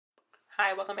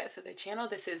Hi, welcome back to the channel.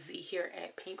 This is Z here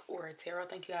at Pink Aura Tarot.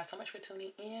 Thank you guys so much for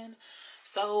tuning in.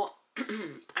 So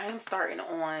I am starting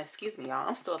on, excuse me y'all,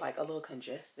 I'm still like a little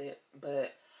congested,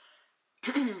 but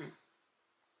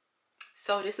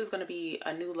so this is going to be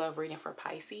a new love reading for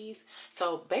Pisces.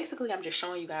 So basically I'm just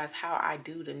showing you guys how I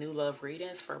do the new love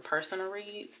readings for personal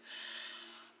reads.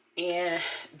 And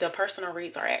the personal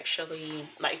reads are actually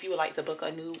like, if you would like to book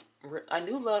a new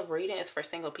love reading, is for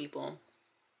single people.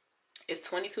 It's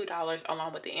 $22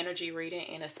 along with the energy reading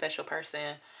and a special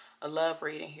person, a love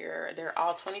reading here. They're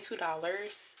all $22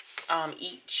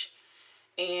 each.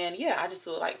 And yeah, I just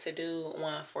would like to do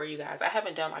one for you guys. I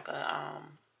haven't done like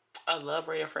a love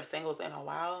reading for singles in a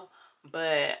while,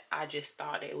 but I just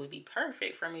thought it would be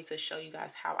perfect for me to show you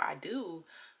guys how I do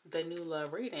the new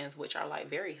love readings, which are like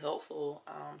very helpful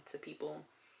to people.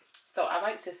 So I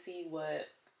like to see what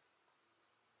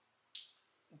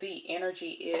the energy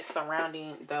is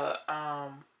surrounding the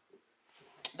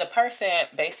person.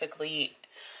 Basically,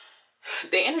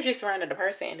 the energy surrounding the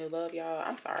person in new love, y'all.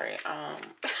 I'm sorry,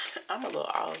 I'm a little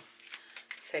off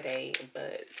today,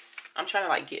 but I'm trying to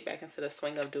like get back into the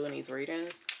swing of doing these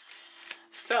readings.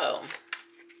 So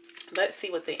let's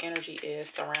see what the energy is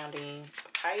surrounding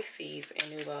Pisces in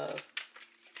new love.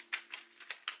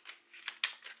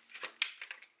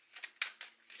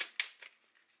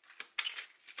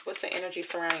 What's the energy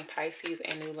surrounding Pisces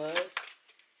and new love?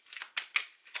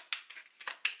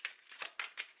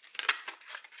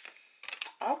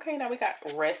 Okay, now we got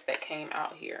rest that came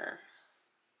out here.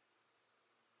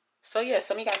 So yeah,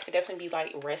 some of you guys could definitely be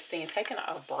like resting, taking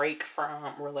a break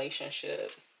from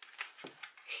relationships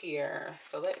here.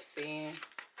 So let's see.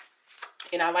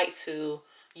 And I like to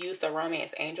use the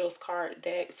Romance Angels card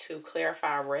deck to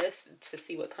clarify rest to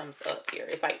see what comes up here.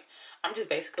 It's like I'm just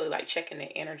basically like checking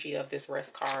the energy of this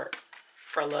rest card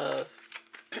for love.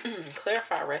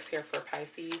 Clarify rest here for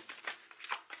Pisces.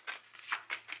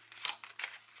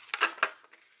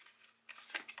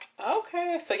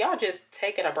 Okay, so y'all just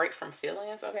taking a break from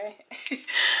feelings, okay?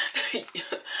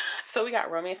 So we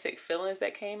got romantic feelings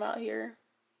that came out here.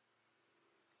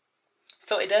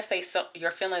 So it does say, so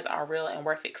your feelings are real and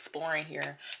worth exploring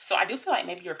here. So I do feel like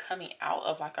maybe you're coming out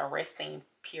of like a resting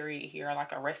period here,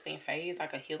 like a resting phase,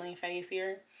 like a healing phase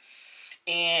here.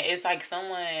 And it's like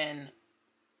someone,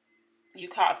 you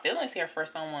caught feelings here for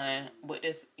someone, but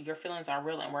this, your feelings are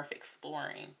real and worth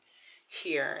exploring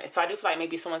here. So I do feel like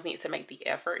maybe someone needs to make the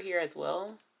effort here as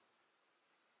well.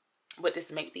 But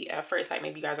this make the effort, it's like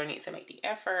maybe you guys are need to make the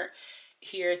effort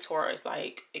here towards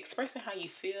like expressing how you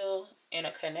feel in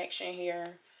a connection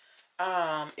here.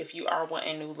 If you are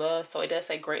wanting new love. So it does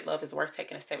say great love is worth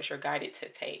taking a step you're guided to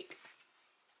take.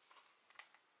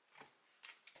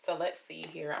 So let's see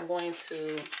here. I'm going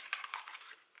to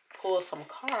pull some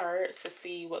cards to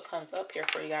see what comes up here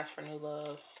for you guys for new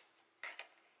love.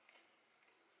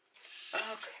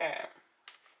 Okay.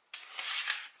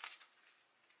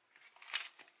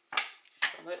 So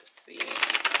let's see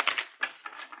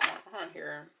what's going on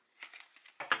here.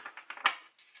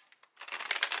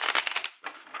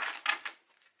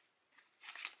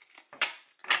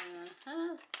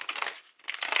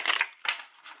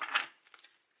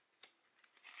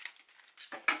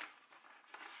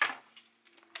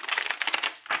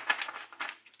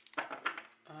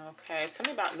 Okay, tell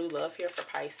me about new love here for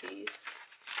Pisces.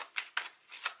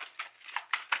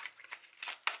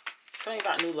 Tell me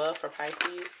about new love for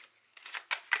Pisces.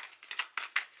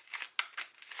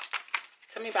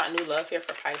 Tell me about new love here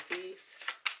for Pisces.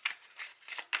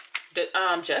 The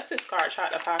Justice card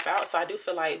tried to pop out, so I do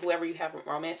feel like whoever you have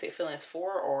romantic feelings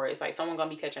for, or it's like someone gonna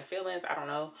be catching feelings, I don't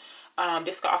know.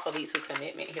 This could also lead to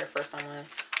commitment here for someone.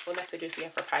 What messages do you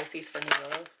have for Pisces for new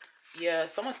love? Yeah,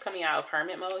 someone's coming out of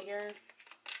hermit mode here.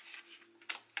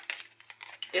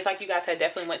 It's like you guys had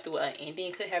definitely went through an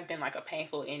ending. Could have been like a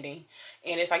painful ending,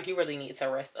 and it's like you really need to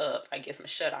rest up, like get some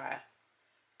shut eye,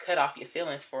 cut off your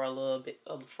feelings for a little bit,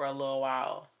 for a little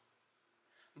while.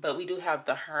 But we do have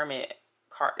the hermit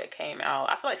card that came out.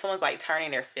 I feel like someone's like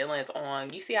turning their feelings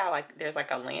on. You see how like there's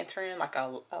like a lantern, like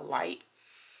a light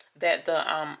that the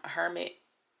hermit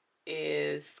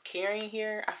is carrying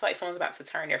here. I feel like someone's about to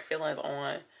turn their feelings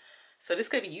on. So this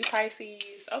could be you,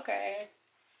 Pisces. Okay.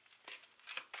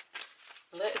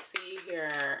 Let's see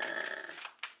here.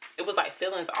 It was like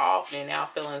feelings off, and now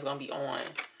feelings gonna be on.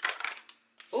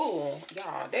 Ooh,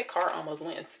 y'all, that card almost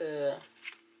went into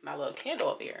my little candle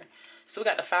up here. So we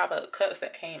got the 5 of Cups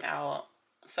that came out.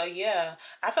 So yeah,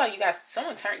 I feel like you guys,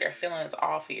 someone turned their feelings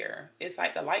off here. It's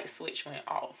like the light switch went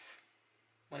off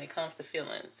when it comes to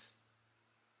feelings.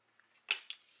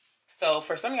 So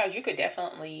for some of you guys, you could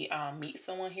definitely meet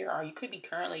someone here, or you could be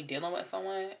currently dealing with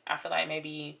someone. I feel like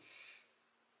maybe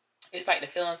it's like the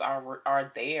feelings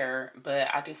are there,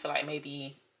 but I do feel like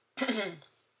maybe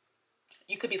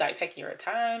you could be like taking your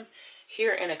time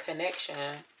here in a connection.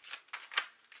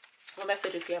 What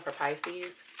messages do you have for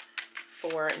Pisces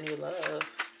for new love?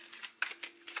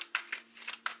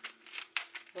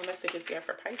 What messages do you have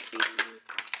for Pisces?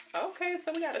 Okay,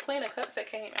 so we got the Queen of Cups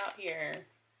that came out here.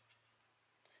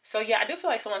 So yeah, I do feel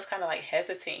like someone's kind of like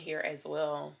hesitant here as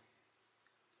well.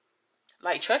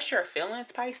 Like, trust your feelings,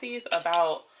 Pisces,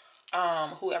 about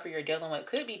whoever you're dealing with.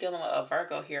 Could be dealing with a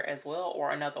Virgo here as well,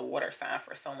 or another water sign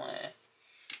for someone.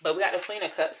 But we got the Queen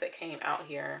of Cups that came out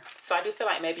here. So I do feel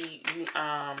like maybe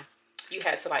you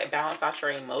had to like balance out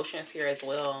your emotions here as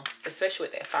well, especially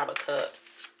with that Five of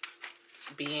Cups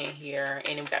being here.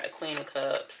 And then we got the Queen of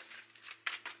Cups.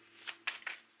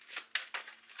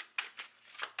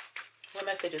 What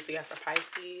messages do you have for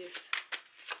Pisces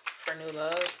for new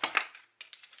love?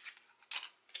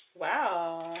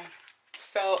 Wow.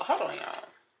 So hold on, y'all.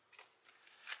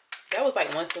 That was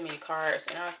like one too many cards,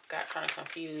 and I got kind of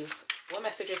confused. What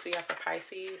messages do you have for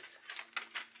Pisces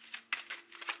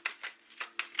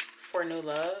for new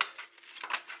love?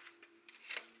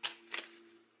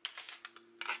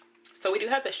 So we do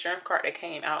have the Strength card that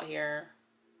came out here.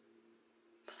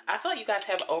 I feel like you guys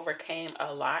have overcame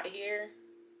a lot here.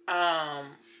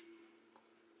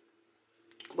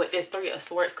 With this Three of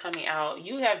Swords coming out,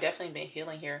 you have definitely been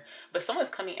healing here, but someone's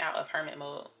coming out of hermit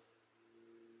mode.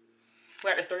 We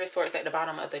got the Three of Swords at the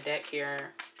bottom of the deck here.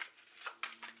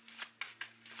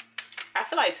 I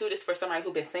feel like too, this is for somebody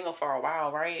who's been single for a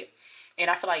while, right? And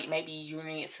I feel like maybe you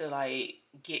need to like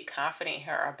get confident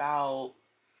here about,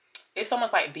 it's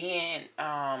almost like being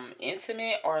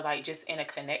intimate or like just in a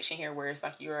connection here where it's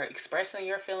like you're expressing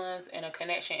your feelings in a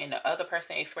connection and the other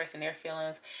person expressing their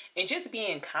feelings, and just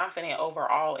being confident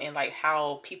overall in like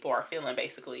how people are feeling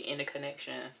basically in the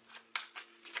connection.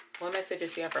 What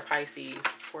messages do you have for Pisces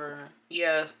for,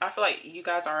 yeah, I feel like you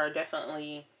guys are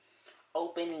definitely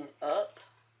opening up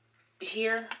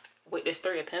here with this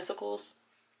Three of Pentacles.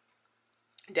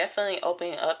 Definitely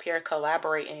opening up here,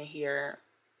 collaborating here.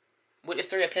 With this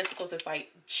Three of Pentacles, it's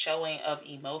like showing of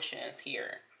emotions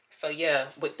here. So yeah,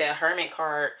 with that Hermit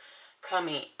card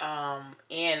coming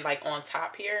in like on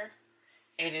top here,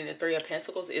 and then the Three of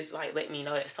Pentacles is like letting me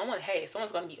know that someone's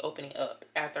going to be opening up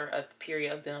after a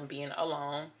period of them being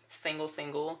alone, single.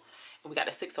 And we got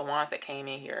the Six of Wands that came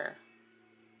in here.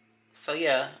 So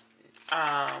yeah,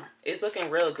 it's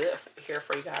looking real good here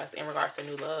for you guys in regards to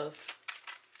new love.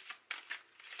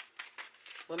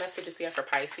 What messages do you have for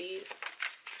Pisces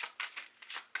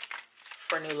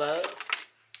for new love?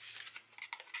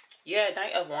 Yeah,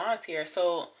 Knight of Wands here.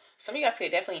 So some of you guys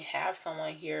could definitely have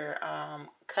someone here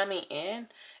coming in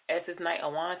as this Knight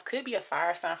of Wands. Could be a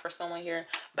fire sign for someone here,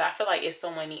 but I feel like if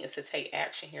someone needs to take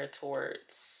action here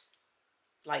towards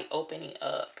like opening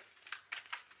up.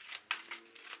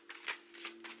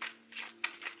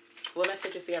 What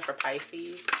messages do you have for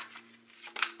Pisces?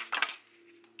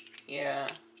 Yeah.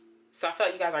 So I feel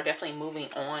like you guys are definitely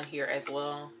moving on here as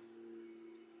well.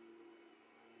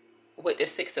 With the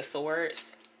Six of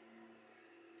Swords.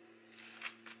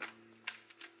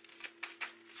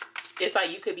 It's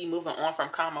like you could be moving on from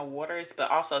calmer waters,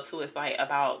 but also too it's like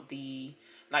about the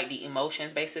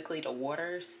emotions, basically the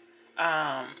waters.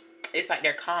 It's like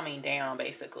they're calming down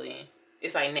basically.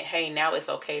 It's like, hey, now it's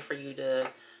okay for you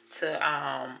to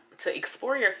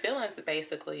explore your feelings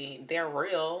basically. They're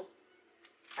real.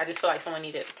 I just feel like someone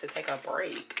needed to take a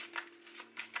break.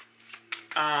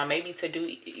 Maybe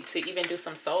to even do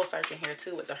some soul searching here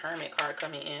too with the Hermit card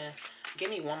coming in.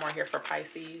 Give me one more here for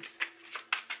Pisces.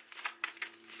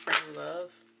 For new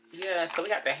love. Yeah, so we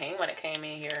got the Hangman that came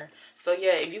in here. So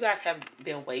yeah, if you guys have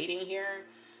been waiting here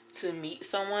to meet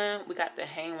someone, we got the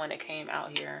Hangman that came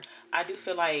out here. I do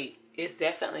feel like it's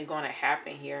definitely going to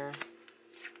happen here.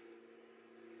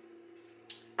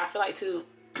 I feel like too,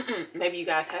 maybe you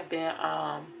guys have been,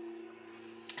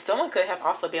 someone could have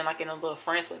also been like in a little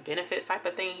friends with benefits type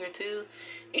of thing here too.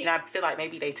 And I feel like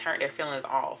maybe they turned their feelings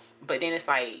off. But then it's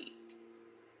like,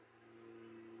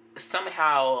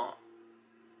 somehow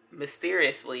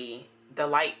mysteriously the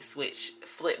light switch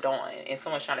flipped on and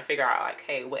someone's trying to figure out like,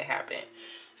 hey, what happened?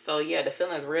 So yeah, the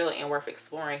feeling is real and worth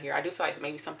exploring here. I do feel like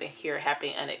maybe something here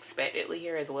happened unexpectedly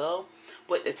here as well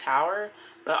with the Tower,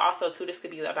 but also too this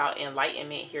could be about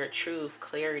enlightenment here, truth,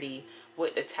 clarity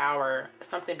with the Tower,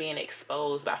 something being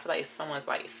exposed. But I feel like someone's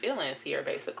like feelings here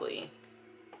basically.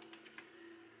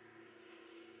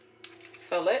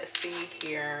 So let's see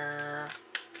here.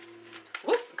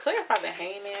 Let's clarify the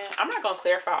Hangman. I'm not going to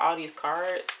clarify all these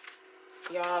cards,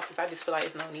 y'all, because I just feel like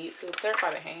there's no need to. Clarify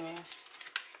the Hangman.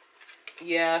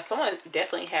 Yeah, someone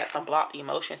definitely had some blocked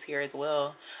emotions here as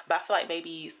well. But I feel like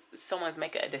maybe someone's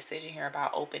making a decision here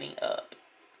about opening up.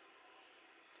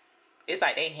 It's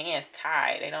like they hands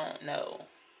tied. They don't know.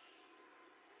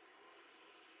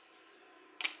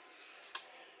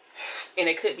 And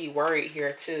it could be worried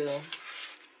here too.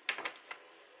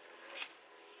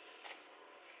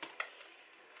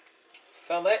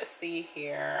 So let's see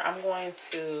here. I'm going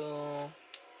to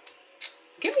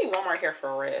give me one more here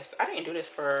for rest. I didn't do this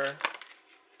for,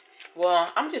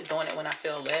 well, I'm just doing it when I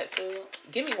feel led to.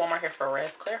 Give me one more here for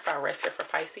rest. Clarify rest here for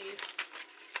Pisces.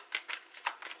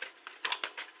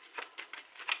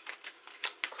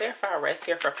 Clarify rest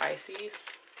here for Pisces.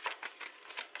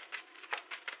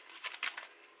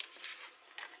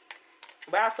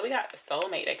 Wow, so we got the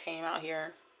soulmate that came out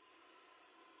here.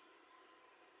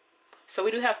 So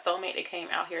we do have soulmate that came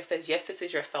out here. It says, yes, this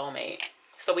is your soulmate.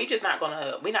 So we're not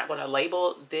gonna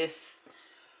label this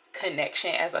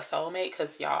connection as a soulmate,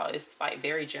 because y'all, it's like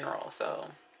very general. So,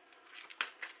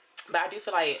 but I do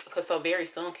feel like, because so very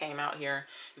soon came out here,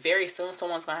 very soon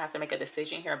someone's gonna have to make a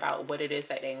decision here about what it is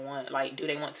that they want. Like, do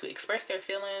they want to express their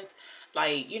feelings?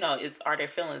 Like, you know, are their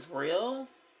feelings real?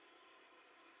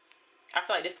 I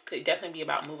feel like this could definitely be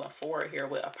about moving forward here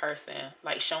with a person,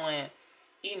 like showing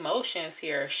emotions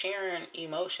here, sharing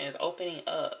emotions, opening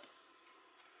up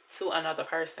to another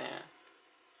person.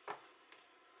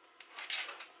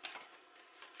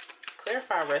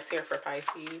 Clarify rest here for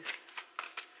Pisces.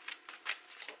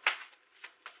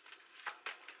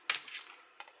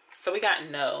 So we got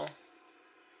no.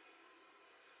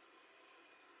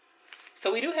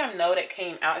 So we do have no that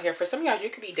came out here. For some of y'all, you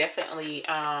could be definitely,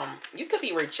 you could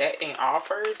be rejecting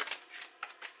offers.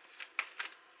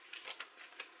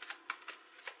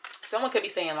 Someone could be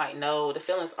saying like, no, the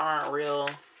feelings aren't real.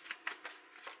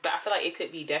 But I feel like it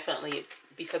could be definitely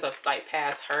because of like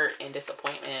past hurt and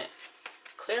disappointment.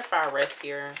 Clarify rest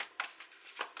here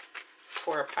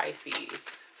for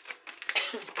Pisces.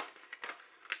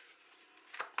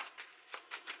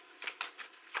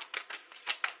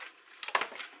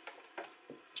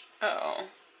 Uh-oh.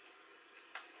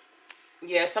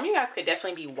 Yeah, some of you guys could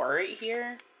definitely be worried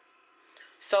here.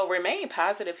 So remain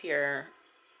positive here.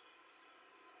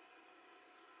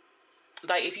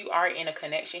 Like, if you are in a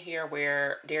connection here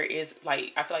where there is,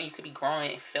 like, I feel like you could be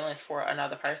growing feelings for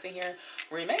another person here,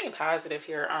 remain positive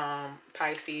here,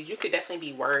 Pisces. You could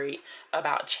definitely be worried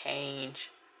about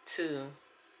change too.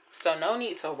 So no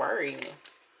need to worry.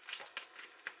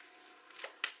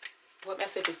 What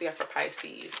message is there for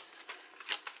Pisces?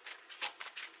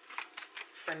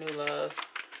 For new love.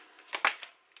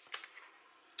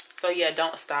 So yeah,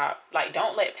 don't stop. Like,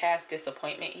 don't let past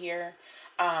disappointment here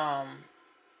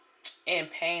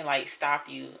and pain like stop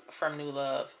you from new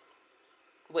love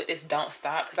with this don't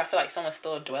stop, because I feel like someone's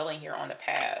still dwelling here on the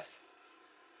past.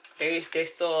 They're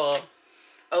still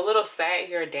a little sad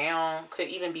here, down, could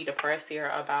even be depressed here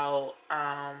about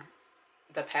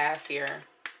the past here.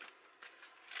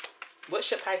 What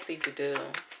should Pisces do?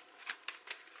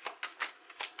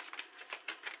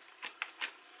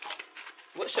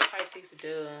 What should Pisces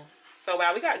do? So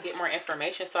wow, we got to get more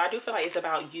information. So I do feel like it's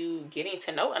about you getting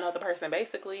to know another person,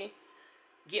 basically.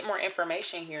 Get more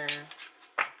information here.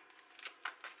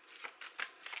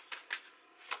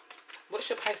 What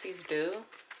should Pisces do?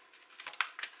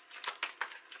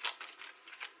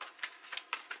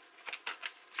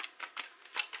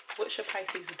 What should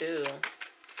Pisces do?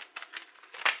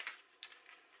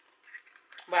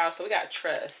 Wow, so we got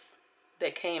trust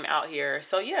that came out here.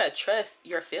 So yeah, trust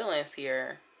your feelings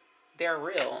here. They're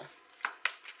real.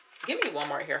 Give me one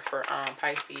more here for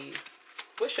Pisces.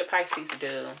 What should Pisces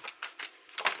do?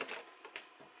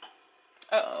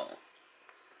 Uh-oh.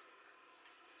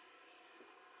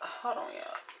 Hold on,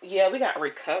 y'all. Yeah, we got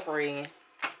recovery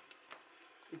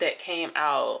that came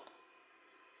out.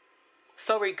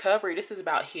 So recovery, this is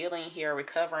about healing here,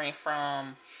 recovering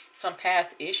from some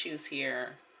past issues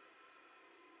here.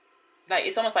 Like,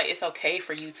 it's almost like it's okay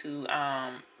for you to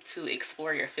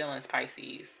explore your feelings,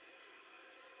 Pisces.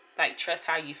 Like, trust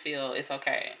how you feel. It's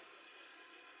okay.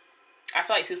 I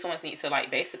feel like too, someone needs to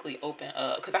like basically open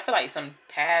up, because I feel like some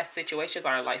past situations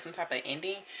are like some type of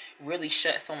ending really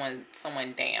shut someone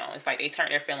down. It's like they turn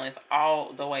their feelings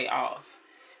all the way off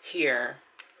here.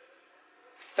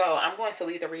 So I'm going to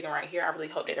leave the reading right here. I really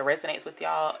hope that it resonates with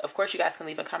y'all. Of course, you guys can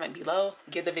leave a comment below.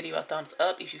 Give the video a thumbs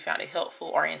up if you found it helpful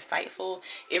or insightful.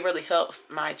 It really helps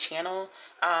my channel.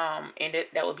 And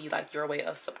that would be like your way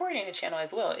of supporting the channel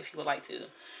as well if you would like to.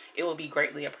 It will be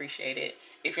greatly appreciated.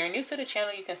 If you're new to the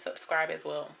channel, you can subscribe as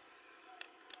well.